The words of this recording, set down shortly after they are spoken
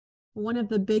One of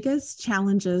the biggest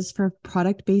challenges for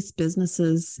product-based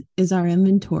businesses is our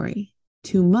inventory.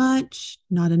 Too much,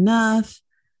 not enough.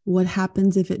 What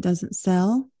happens if it doesn't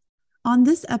sell? On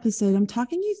this episode, I'm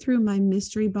talking you through my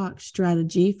mystery box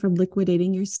strategy for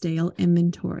liquidating your stale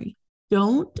inventory.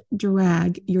 Don't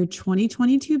drag your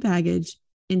 2022 baggage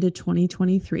into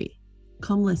 2023.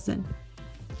 Come listen.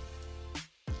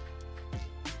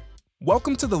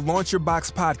 Welcome to the Launch Your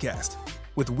Box podcast,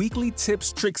 with weekly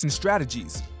tips, tricks, and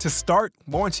strategies to start,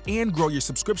 launch, and grow your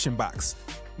subscription box.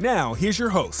 Now, here's your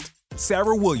host,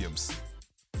 Sarah Williams.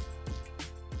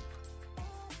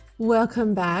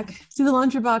 Welcome back to the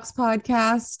Launch Your Box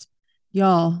podcast.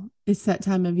 Y'all, it's that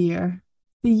time of year.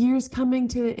 The year's coming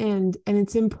to an end, and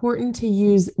it's important to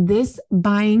use this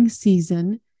buying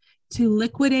season to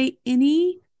liquidate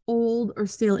any old or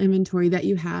stale inventory that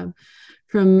you have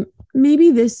from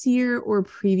maybe this year or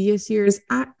previous years.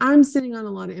 I'm sitting on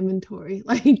a lot of inventory,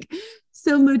 like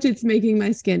so much it's making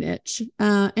my skin itch.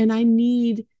 And I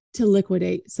need to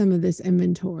liquidate some of this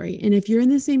inventory. And if you're in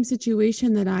the same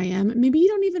situation that I am, maybe you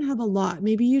don't even have a lot.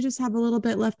 Maybe you just have a little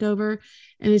bit left over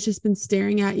and it's just been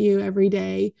staring at you every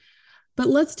day. But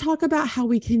let's talk about how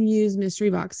we can use mystery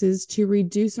boxes to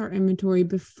reduce our inventory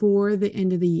before the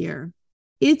end of the year.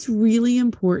 It's really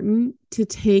important to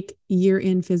take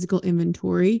year-end physical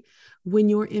inventory when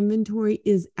your inventory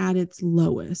is at its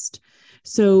lowest.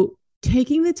 So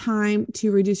taking the time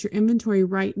to reduce your inventory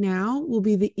right now will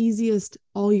be the easiest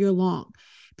all year long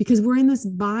because we're in this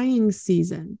buying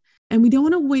season and we don't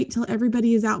want to wait till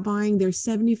everybody is out buying their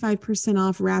 75%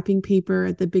 off wrapping paper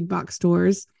at the big box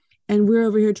stores. And we're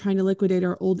over here trying to liquidate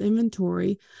our old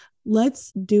inventory.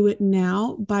 Let's do it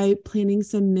now by planning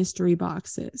some mystery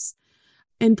boxes.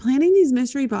 And planning these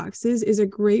mystery boxes is a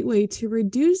great way to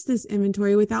reduce this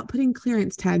inventory without putting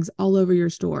clearance tags all over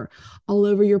your store, all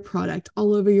over your product,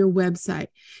 all over your website,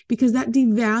 because that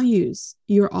devalues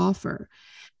your offer.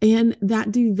 And that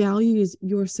devalues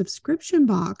your subscription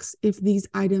box if these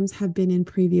items have been in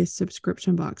previous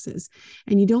subscription boxes.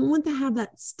 And you don't want to have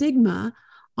that stigma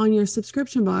on your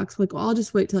subscription box, like, well, I'll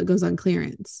just wait till it goes on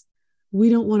clearance. We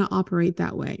don't want to operate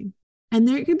that way. And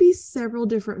there could be several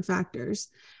different factors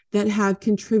that have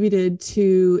contributed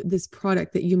to this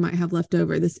product that you might have left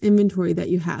over, this inventory that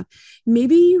you have.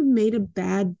 Maybe you made a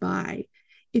bad buy.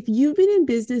 If you've been in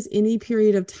business any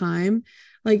period of time,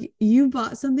 like you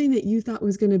bought something that you thought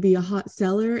was going to be a hot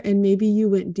seller, and maybe you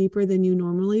went deeper than you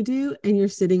normally do, and you're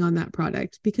sitting on that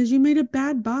product because you made a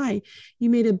bad buy. You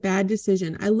made a bad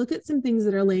decision. I look at some things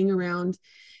that are laying around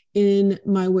in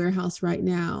my warehouse right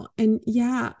now. And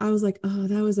yeah, I was like, oh,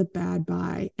 that was a bad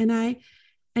buy. And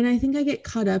I think I get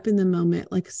caught up in the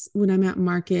moment, like when I'm at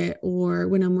market or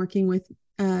when I'm working with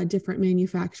different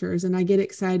manufacturers, and I get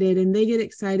excited and they get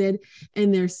excited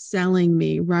and they're selling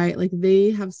me, right? Like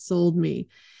they have sold me.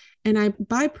 And I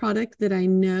buy product that I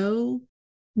know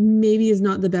maybe is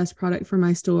not the best product for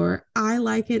my store. I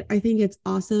like it. I think it's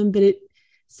awesome, but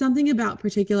something about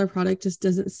particular product just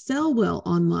doesn't sell well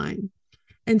online.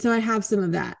 And so I have some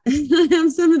of that. I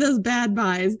have some of those bad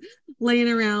buys laying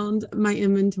around my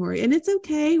inventory. And it's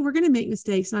okay. We're going to make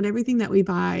mistakes. Not everything that we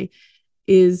buy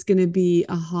is going to be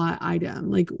a hot item.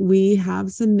 Like we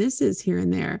have some misses here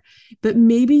and there. But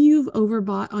maybe you've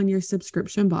overbought on your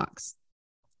subscription box.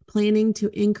 Planning to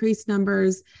increase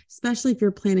numbers, especially if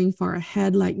you're planning far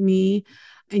ahead like me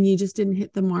and you just didn't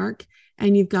hit the mark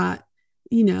and you've got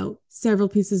several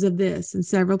pieces of this and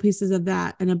several pieces of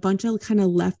that and a bunch of kind of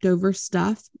leftover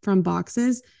stuff from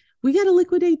boxes. We got to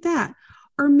liquidate that.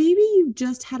 Or maybe you've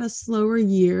just had a slower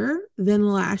year than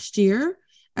last year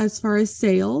as far as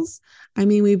sales. I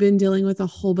mean, we've been dealing with a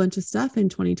whole bunch of stuff in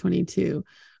 2022.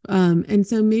 And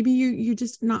so maybe you're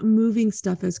just not moving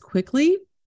stuff as quickly.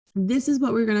 This is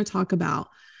what we're going to talk about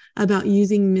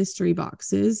using mystery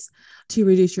boxes to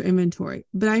reduce your inventory.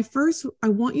 But I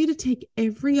want you to take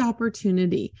every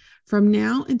opportunity from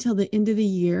now until the end of the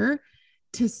year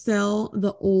to sell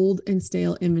the old and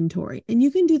stale inventory. And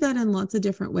you can do that in lots of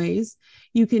different ways.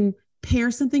 You can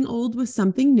pair something old with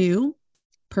something new.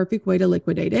 Perfect way to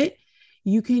liquidate it.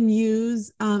 You can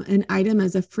use an item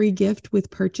as a free gift with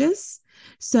purchase.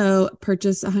 So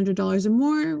purchase $100 or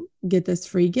more, get this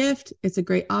free gift. It's a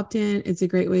great opt-in. It's a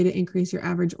great way to increase your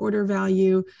average order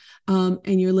value,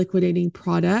 and you're liquidating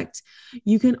product.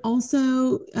 You can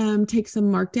also take some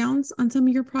markdowns on some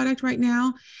of your product right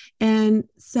now and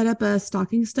set up a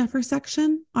stocking stuffer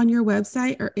section on your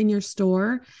website or in your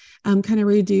store, kind of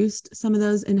reduced some of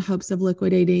those in hopes of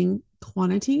liquidating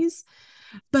quantities.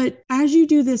 But as you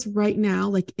do this right now,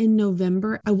 like in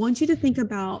November, I want you to think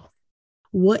about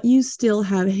what you still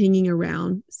have hanging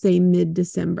around, say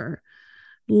mid-December.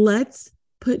 Let's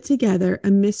put together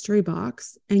a mystery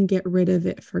box and get rid of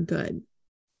it for good.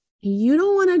 You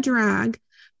don't want to drag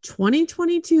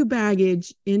 2022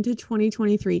 baggage into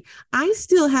 2023. I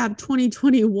still have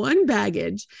 2021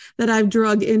 baggage that I've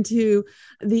drug into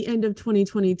the end of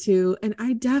 2022, and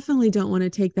I definitely don't want to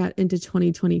take that into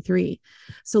 2023.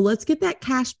 So let's get that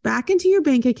cash back into your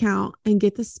bank account and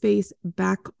get the space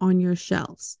back on your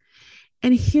shelves.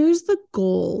 And here's the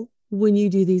goal when you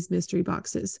do these mystery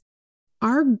boxes.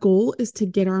 Our goal is to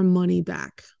get our money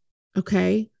back.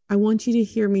 Okay? I want you to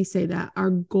hear me say that. Our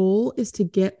goal is to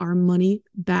get our money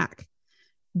back.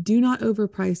 Do not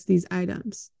overprice these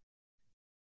items.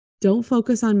 Don't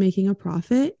focus on making a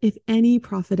profit, if any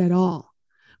profit at all.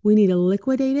 We need to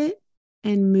liquidate it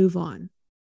and move on.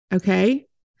 Okay?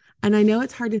 And I know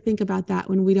it's hard to think about that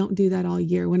when we don't do that all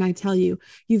year. When I tell you,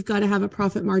 you've got to have a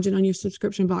profit margin on your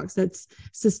subscription box that's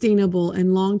sustainable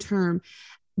and long-term.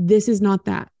 This is not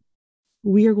that.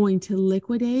 We are going to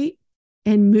liquidate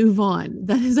and move on.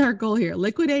 That is our goal here.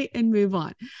 Liquidate and move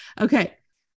on. Okay.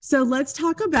 So let's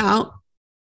talk about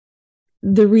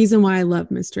the reason why I love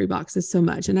mystery boxes so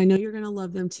much. And I know you're going to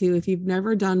love them too if you've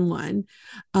never done one.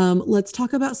 Let's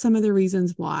talk about some of the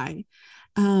reasons why.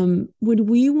 When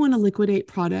we want to liquidate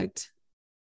product,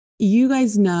 you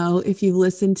guys know, if you've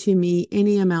listened to me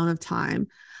any amount of time,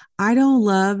 I don't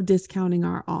love discounting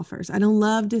our offers. I don't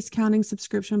love discounting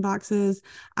subscription boxes.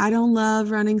 I don't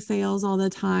love running sales all the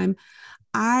time.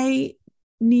 I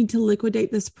need to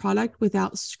liquidate this product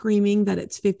without screaming that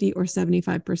it's 50 or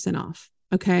 75% off.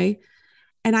 Okay.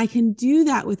 And I can do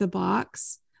that with a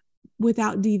box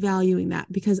without devaluing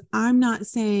that, because I'm not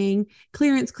saying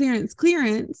clearance, clearance,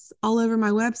 clearance all over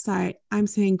my website. I'm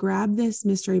saying, grab this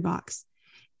mystery box.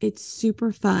 It's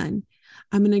super fun.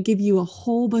 I'm going to give you a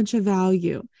whole bunch of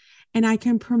value, and I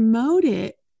can promote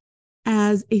it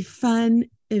as a fun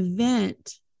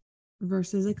event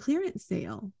versus a clearance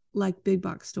sale like big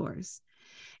box stores.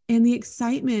 And the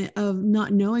excitement of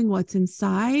not knowing what's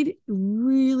inside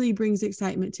really brings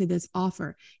excitement to this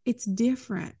offer. It's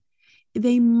different.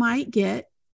 They might get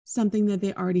something that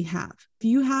they already have. If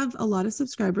you have a lot of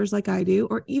subscribers like I do,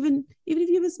 or even if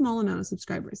you have a small amount of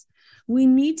subscribers, we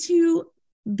need to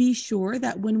be sure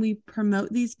that when we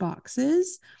promote these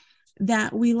boxes,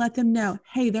 that we let them know,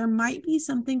 hey, there might be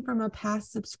something from a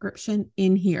past subscription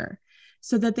in here,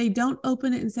 so that they don't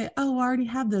open it and say, oh, I already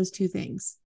have those two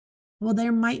things. Well,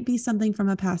 there might be something from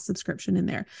a past subscription in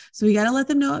there. So we got to let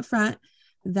them know up front.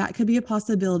 That could be a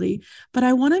possibility. But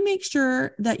I want to make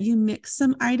sure that you mix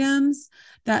some items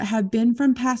that have been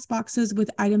from past boxes with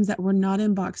items that were not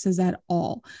in boxes at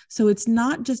all. So it's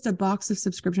not just a box of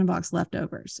subscription box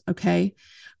leftovers. Okay.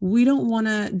 We don't want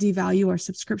to devalue our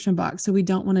subscription box. So we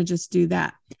don't want to just do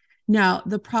that. Now,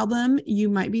 the problem you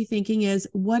might be thinking is,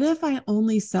 what if I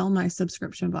only sell my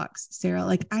subscription box, Sarah?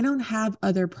 Like, I don't have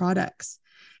other products.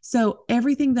 So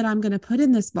everything that I'm going to put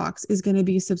in this box is going to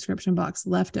be subscription box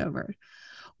leftover.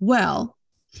 Well,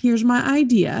 here's my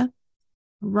idea.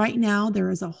 Right now, there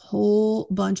is a whole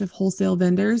bunch of wholesale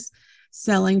vendors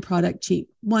selling product cheap.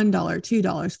 $1, $2,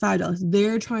 $5.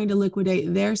 They're trying to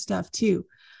liquidate their stuff too.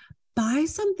 Buy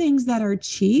some things that are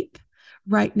cheap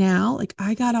right now. Like,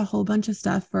 I got a whole bunch of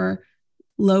stuff for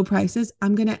low prices.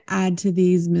 I'm going to add to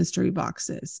these mystery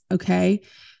boxes. Okay.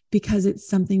 Because it's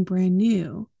something brand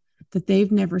new that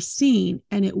they've never seen,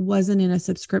 and it wasn't in a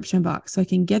subscription box. So I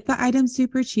can get the items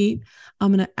super cheap.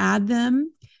 I'm going to add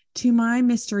them to my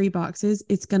mystery boxes.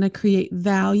 It's going to create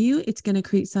value. It's going to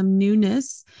create some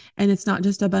newness, and it's not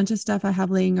just a bunch of stuff I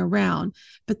have laying around,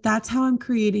 but that's how I'm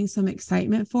creating some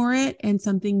excitement for it and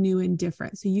something new and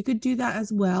different. So you could do that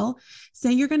as well.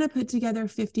 Say you're going to put together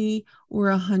 50 or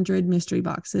 100 mystery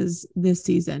boxes this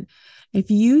season. If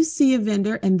you see a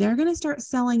vendor and they're going to start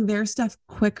selling their stuff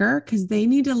quicker because they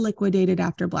need to liquidate it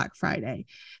after Black Friday,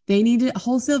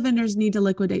 wholesale vendors need to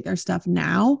liquidate their stuff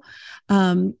now.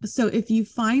 So if you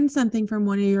find something from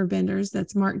one of your vendors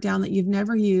that's marked down that you've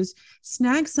never used,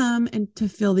 snag some and to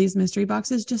fill these mystery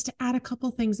boxes, just to add a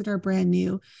couple things that are brand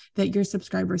new that your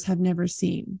subscribers have never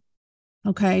seen.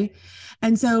 Okay.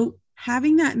 And so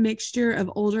having that mixture of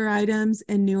older items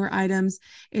and newer items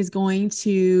is going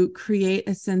to create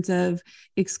a sense of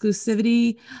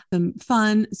exclusivity, some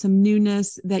fun, some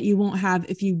newness that you won't have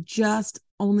if you just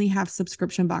only have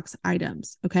subscription box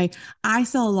items. Okay. I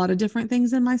sell a lot of different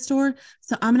things in my store.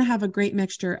 So I'm going to have a great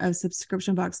mixture of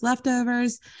subscription box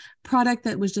leftovers, product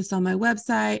that was just on my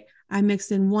website. I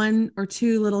mixed in 1 or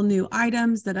 2 little new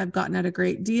items that I've gotten at a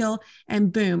great deal,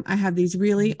 and boom, I have these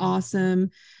really awesome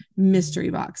mystery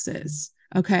boxes.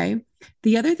 Okay.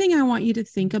 The other thing I want you to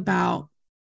think about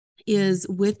is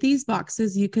with these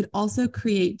boxes, you could also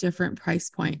create different price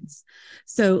points.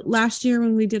 So last year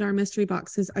when we did our mystery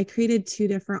boxes, I created 2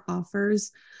 different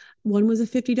offers. One was a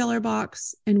 $50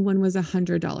 box and one was a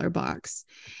 $100 box.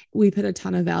 We put a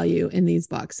ton of value in these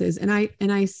boxes. And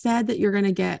I said that you're going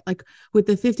to get, like, with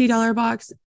the $50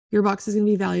 box, your box is going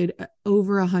to be valued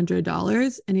over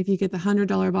 $100. And if you get the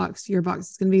 $100 box, your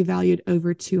box is going to be valued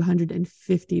over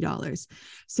 $250.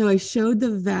 So I showed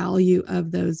the value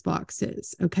of those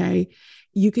boxes. Okay.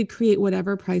 You could create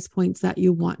whatever price points that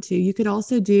you want to. You could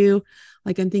also do,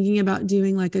 like, I'm thinking about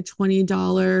doing like a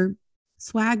 $20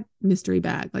 swag mystery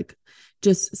bag, like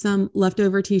just some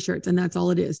leftover t-shirts. And that's all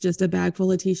it is, just a bag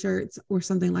full of t-shirts or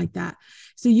something like that.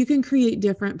 So you can create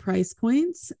different price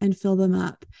points and fill them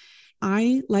up.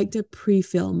 I like to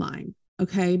pre-fill mine,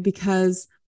 okay, because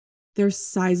there's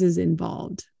sizes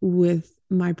involved with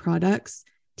my products,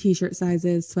 t-shirt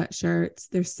sizes, sweatshirts,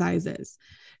 there's sizes.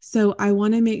 So I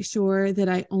want to make sure that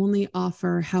I only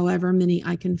offer however many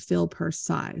I can fill per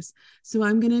size. So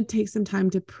I'm going to take some time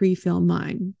to pre-fill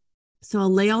mine. So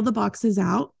I'll lay all the boxes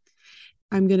out.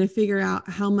 I'm going to figure out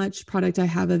how much product I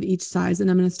have of each size,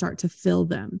 and I'm going to start to fill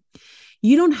them.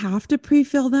 You don't have to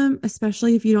pre-fill them,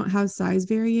 especially if you don't have size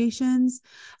variations.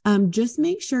 Just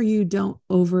make sure you don't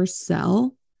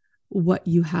oversell what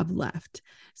you have left.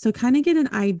 So kind of get an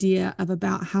idea of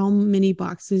about how many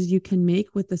boxes you can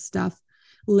make with the stuff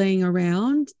laying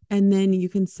around, and then you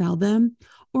can sell them,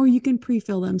 or you can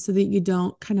pre-fill them so that you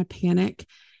don't kind of panic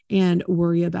and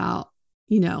worry about,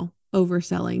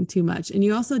 overselling too much. And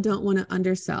you also don't want to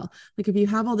undersell. Like if you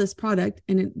have all this product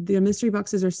and the mystery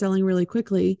boxes are selling really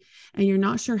quickly and you're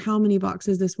not sure how many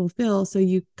boxes this will fill, so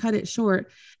you cut it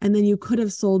short, and then you could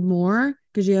have sold more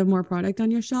because you have more product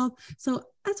on your shelf. So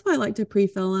that's why I like to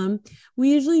pre-fill them.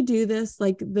 We usually do this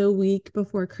like the week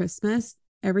before Christmas.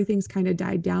 Everything's kind of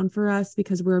died down for us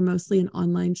because we're mostly an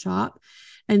online shop.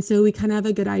 And so we kind of have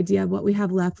a good idea of what we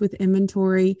have left with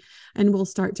inventory, and we'll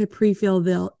start to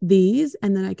pre-fill these,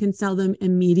 and then I can sell them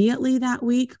immediately that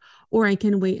week, or I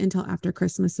can wait until after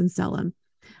Christmas and sell them.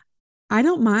 I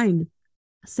don't mind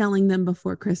selling them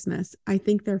before Christmas. I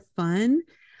think they're fun.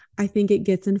 I think it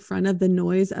gets in front of the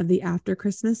noise of the after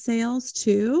Christmas sales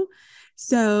too.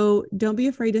 So don't be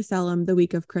afraid to sell them the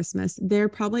week of Christmas. They're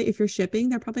probably, if you're shipping,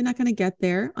 they're probably not going to get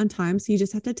there on time. So you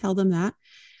just have to tell them that.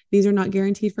 These are not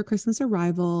guaranteed for Christmas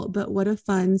arrival, but what a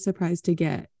fun surprise to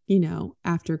get,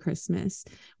 after Christmas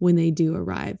when they do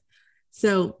arrive.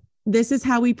 So this is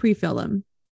how we pre-fill them.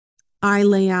 I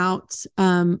lay out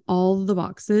all the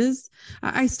boxes.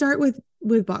 I start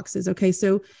with boxes. Okay.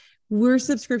 So we're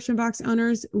subscription box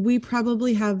owners. We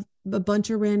probably have a bunch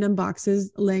of random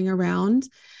boxes laying around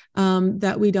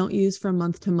that we don't use from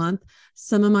month to month.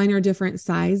 Some of mine are different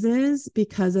sizes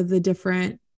because of the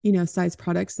different size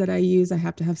products that I use. I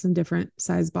have to have some different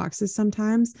size boxes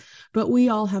sometimes, but we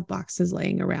all have boxes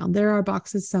laying around. There are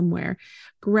boxes somewhere.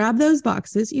 Grab those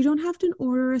boxes. You don't have to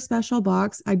order a special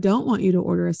box. I don't want you to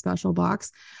order a special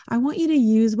box. I want you to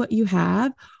use what you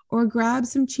have, or grab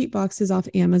some cheap boxes off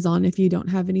Amazon if you don't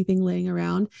have anything laying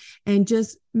around, and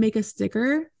just make a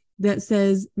sticker that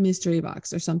says mystery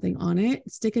box or something on it.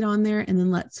 Stick it on there, and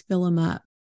then let's fill them up.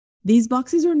 These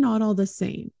boxes are not all the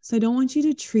same. So I don't want you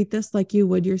to treat this like you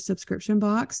would your subscription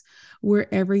box,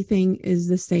 where everything is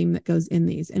the same that goes in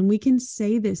these. And we can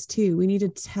say this too. We need to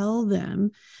tell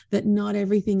them that not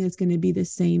everything is going to be the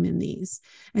same in these.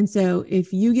 And so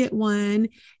if you get one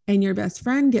and your best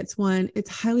friend gets one,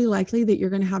 it's highly likely that you're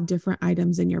going to have different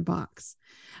items in your box.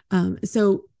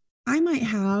 So I might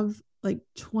have like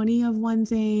 20 of one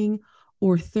thing,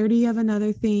 or 30 of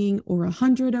another thing, or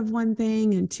 100 of one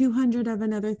thing and 200 of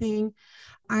another thing.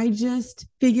 I just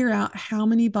figure out how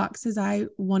many boxes I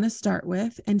want to start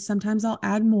with. And sometimes I'll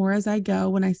add more as I go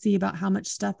when I see about how much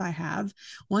stuff I have.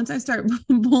 Once I start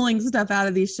pulling stuff out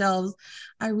of these shelves,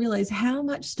 I realize how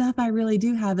much stuff I really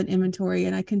do have in inventory,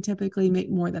 and I can typically make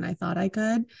more than I thought I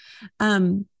could.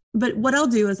 But what I'll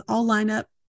do is I'll line up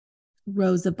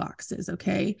rows of boxes.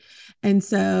 Okay. And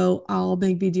so I'll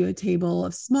maybe do a table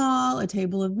of small, a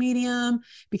table of medium,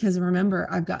 because remember,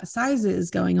 I've got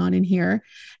sizes going on in here,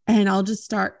 and I'll just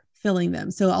start filling them.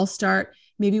 So I'll start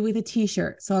maybe with a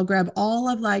t-shirt. So I'll grab all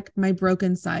of like my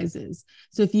broken sizes.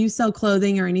 So if you sell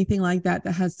clothing or anything like that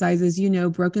has sizes,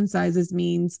 broken sizes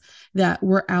means that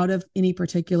we're out of any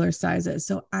particular sizes.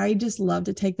 So I just love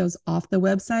to take those off the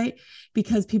website,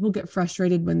 because people get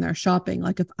frustrated when they're shopping.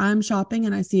 Like if I'm shopping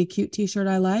and I see a cute t-shirt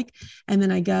I like, and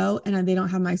then I go and they don't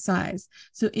have my size.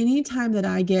 So anytime that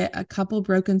I get a couple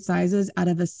broken sizes out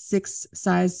of a 6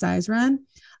 size run,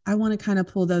 I want to kind of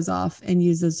pull those off and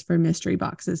use those for mystery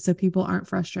boxes so people aren't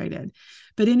frustrated.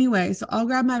 But anyway, so I'll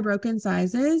grab my broken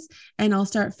sizes and I'll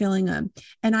start filling them.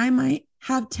 And I might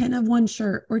have 10 of one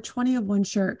shirt or 20 of one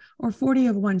shirt or 40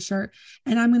 of one shirt.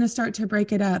 And I'm going to start to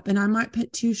break it up. And I might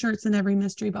put 2 shirts in every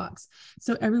mystery box.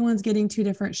 So everyone's getting 2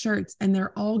 different shirts and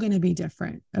they're all going to be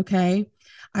different. Okay.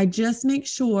 I just make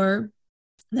sure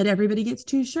that everybody gets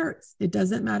 2 shirts. It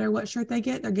doesn't matter what shirt they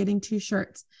get, they're getting 2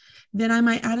 shirts. Then I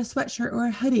might add a sweatshirt or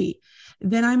a hoodie.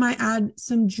 Then I might add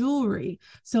some jewelry.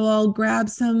 So I'll grab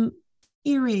some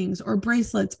earrings or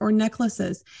bracelets or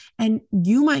necklaces. And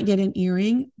you might get an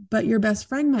earring, but your best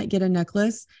friend might get a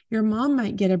necklace. Your mom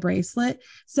might get a bracelet.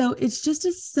 So it's just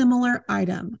a similar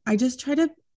item. I just try to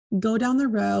go down the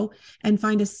row and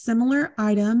find a similar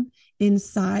item in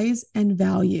size and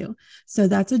value. So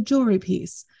that's a jewelry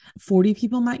piece. 40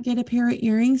 people might get a pair of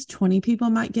earrings, 20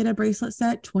 people might get a bracelet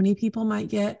set, 20 people might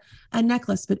get a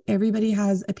necklace, but everybody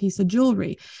has a piece of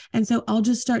jewelry. And so I'll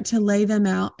just start to lay them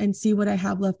out and see what I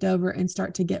have left over and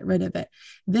start to get rid of it.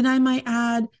 Then I might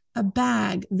add a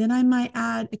bag. Then I might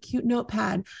add a cute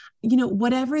notepad,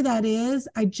 whatever that is.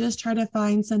 I just try to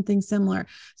find something similar.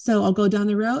 So I'll go down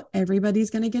the row.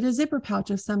 Everybody's going to get a zipper pouch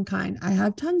of some kind. I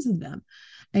have tons of them.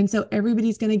 And so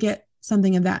everybody's going to get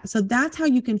something of that. So that's how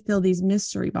you can fill these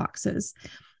mystery boxes.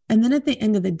 And then at the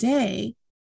end of the day,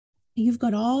 you've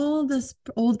got all this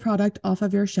old product off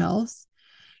of your shelves.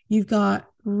 You've got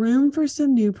room for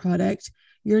some new product.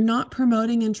 You're not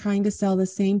promoting and trying to sell the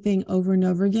same thing over and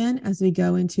over again as we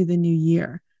go into the new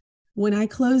year. When I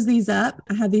close these up,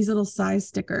 I have these little size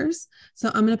stickers. So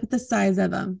I'm going to put the size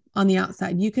of them on the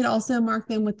outside. You could also mark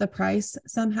them with the price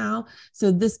somehow.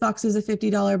 So this box is a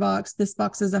 $50 box. This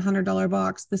box is a $100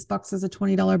 box. This box is a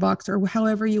 $20 box, or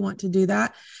however you want to do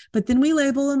that. But then we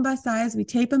label them by size. We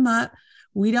tape them up.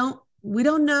 We don't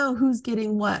know who's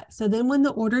getting what. So then when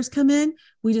the orders come in,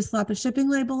 we just slap a shipping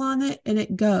label on it and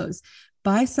it goes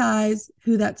by size,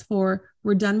 who that's for.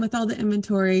 We're done with all the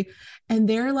inventory and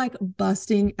they're like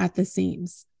busting at the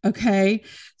seams. Okay.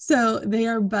 So they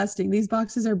are busting. These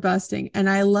boxes are busting and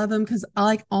I love them because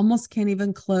I almost can't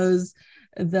even close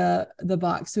the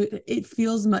box. So it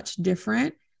feels much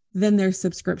different than their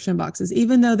subscription boxes.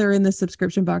 Even though they're in the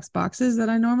subscription boxes that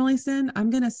I normally send,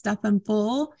 I'm going to stuff them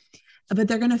full, but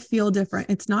they're going to feel different.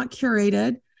 It's not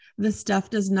curated. The stuff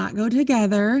does not go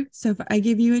together. So if I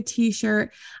give you a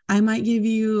t-shirt, I might give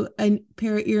you a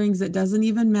pair of earrings that doesn't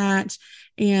even match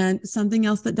and something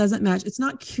else that doesn't match. It's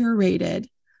not curated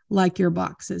like your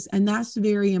boxes. And that's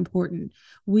very important.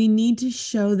 We need to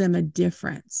show them a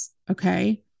difference.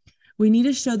 Okay. We need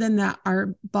to show them that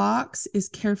our box is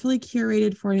carefully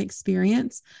curated for an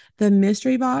experience. The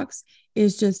mystery box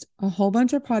is just a whole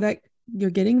bunch of product. You're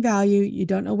getting value. You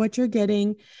don't know what you're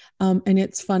getting. And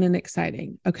it's fun and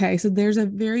exciting. Okay. So there's a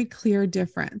very clear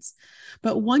difference,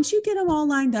 but once you get them all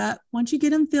lined up, once you get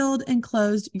them filled and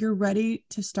closed, you're ready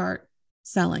to start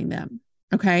selling them.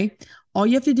 Okay. All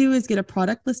you have to do is get a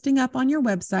product listing up on your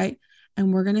website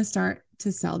and we're going to start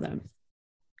to sell them.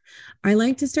 I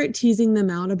like to start teasing them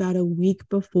out about a week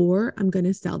before I'm going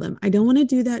to sell them. I don't want to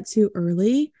do that too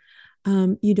early.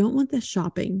 You don't want the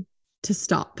shopping to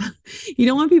stop. You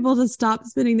don't want people to stop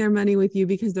spending their money with you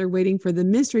because they're waiting for the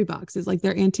mystery boxes. Like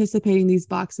they're anticipating these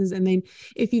boxes. And then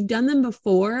if you've done them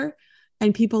before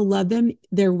and people love them,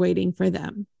 they're waiting for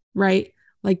them, right?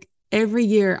 Like every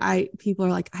year people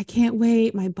are like, I can't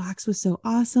wait. My box was so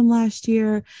awesome last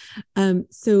year.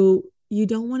 So you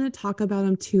don't want to talk about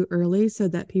them too early so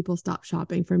that people stop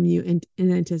shopping from you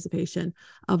in anticipation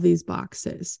of these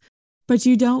boxes. But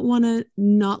you don't want to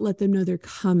not let them know they're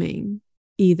coming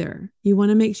either. You want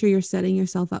to make sure you're setting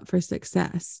yourself up for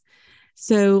success.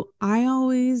 So I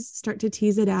always start to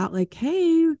tease it out like,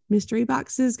 hey, mystery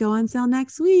boxes go on sale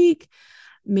next week.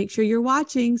 Make sure you're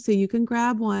watching so you can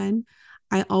grab one.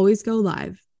 I always go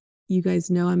live. You guys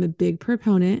know I'm a big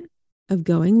proponent of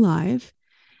going live.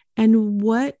 And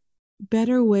what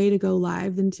better way to go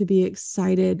live than to be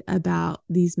excited about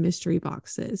these mystery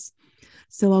boxes?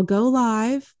 So I'll go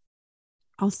live.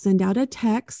 I'll send out a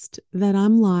text that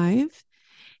I'm live.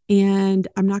 And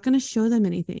I'm not going to show them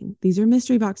anything. These are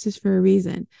mystery boxes for a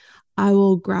reason. I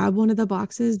will grab one of the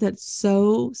boxes that's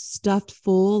so stuffed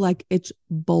full, like it's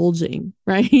bulging,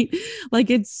 right? Like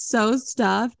it's so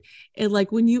stuffed. It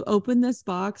like when you open this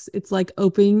box, it's like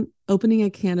opening a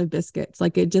can of biscuits.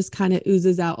 Like it just kind of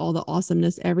oozes out all the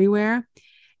awesomeness everywhere.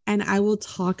 And I will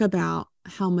talk about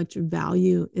how much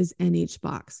value is in each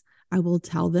box. I will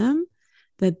tell them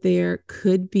that there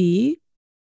could be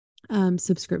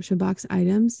subscription box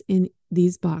items in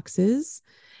these boxes.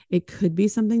 It could be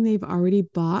something they've already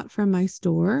bought from my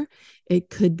store. It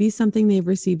could be something they've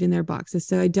received in their boxes.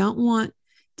 So I don't want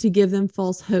to give them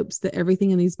false hopes that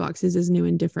everything in these boxes is new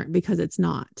and different, because it's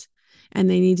not. And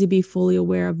they need to be fully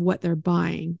aware of what they're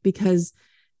buying, because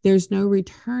there's no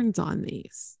returns on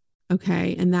these.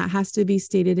 Okay. And that has to be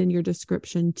stated in your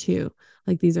description too.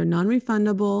 Like, these are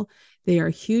non-refundable. They are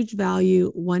huge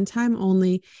value, one time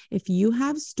only. If you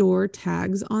have store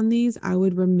tags on these, I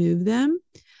would remove them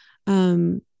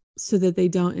so that they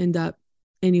don't end up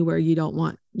anywhere you don't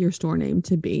want your store name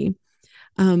to be.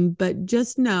 But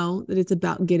just know that it's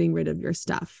about getting rid of your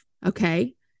stuff.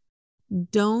 Okay.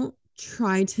 Don't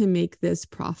try to make this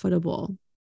profitable.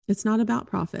 It's not about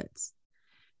profits.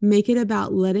 Make it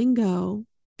about letting go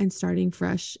and starting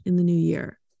fresh in the new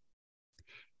year.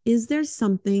 Is there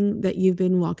something that you've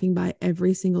been walking by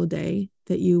every single day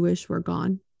that you wish were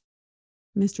gone?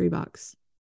 Mystery box.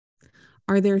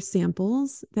 Are there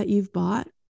samples that you've bought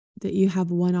that you have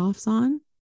one-offs on?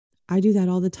 I do that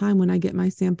all the time when I get my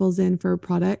samples in for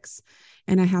products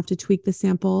and I have to tweak the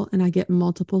sample and I get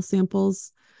multiple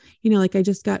samples. Like I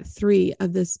just got 3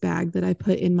 of this bag that I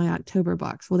put in my October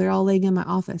box. Well, they're all laying in my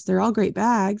office. They're all great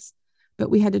bags, but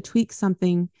we had to tweak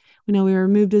something. We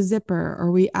removed a zipper,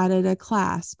 or we added a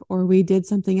clasp, or we did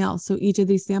something else. So each of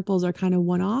these samples are kind of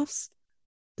one-offs.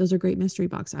 Those are great mystery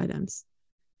box items.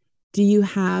 Do you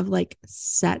have like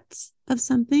sets of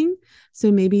something?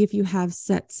 So maybe if you have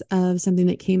sets of something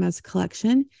that came as a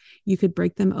collection, you could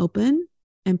break them open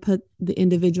and put the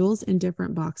individuals in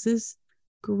different boxes.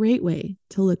 Great way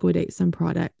to liquidate some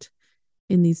product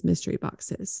in these mystery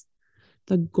boxes.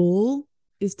 The goal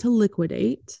is to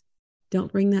liquidate.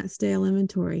 Don't bring that stale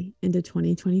inventory into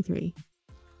 2023.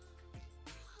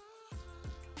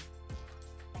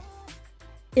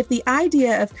 If the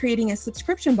idea of creating a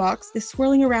subscription box is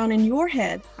swirling around in your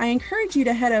head, I encourage you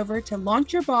to head over to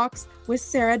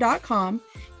launchyourboxwithsarah.com,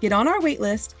 get on our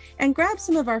waitlist, and grab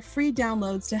some of our free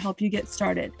downloads to help you get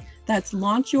started. That's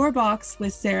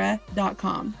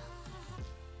launchyourboxwithsarah.com.